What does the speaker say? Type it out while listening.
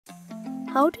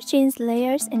How to change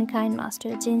layers in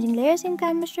KineMaster. Changing layers in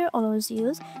KineMaster allows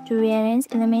you to rearrange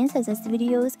elements such as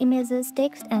videos, images,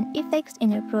 text, and effects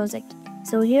in your project.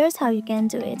 So here's how you can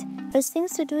do it. First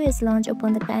things to do is launch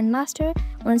open the KineMaster.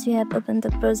 Once you have opened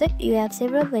the project, you have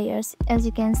several layers. As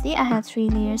you can see, I have 3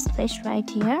 layers placed right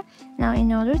here. Now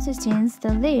in order to change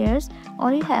the layers,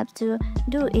 all you have to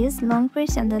do is long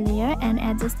press on the layer and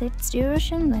adjust its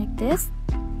duration like this.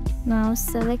 Now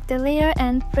select the layer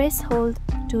and press hold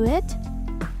to it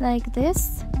like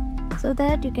this, so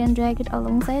that you can drag it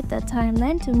alongside the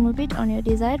timeline to move it on your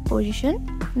desired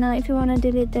position. Now if you want to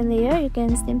delete the layer, you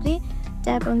can simply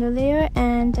tap on the layer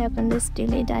and tap on this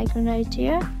delete icon right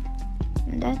here,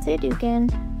 and that's it. You can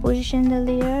position the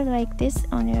layer like this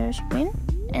on your screen,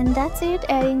 and that's it.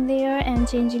 Adding layer and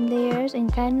changing layers in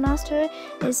KineMaster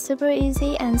is super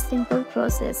easy and simple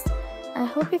process. I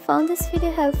hope you found this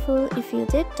video helpful. If you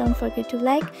did, don't forget to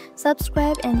like,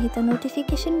 subscribe, and hit the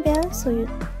notification bell so you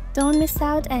don't miss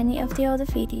out any of the other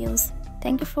videos.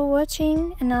 Thank you for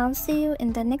watching, and I'll see you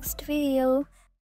in the next video.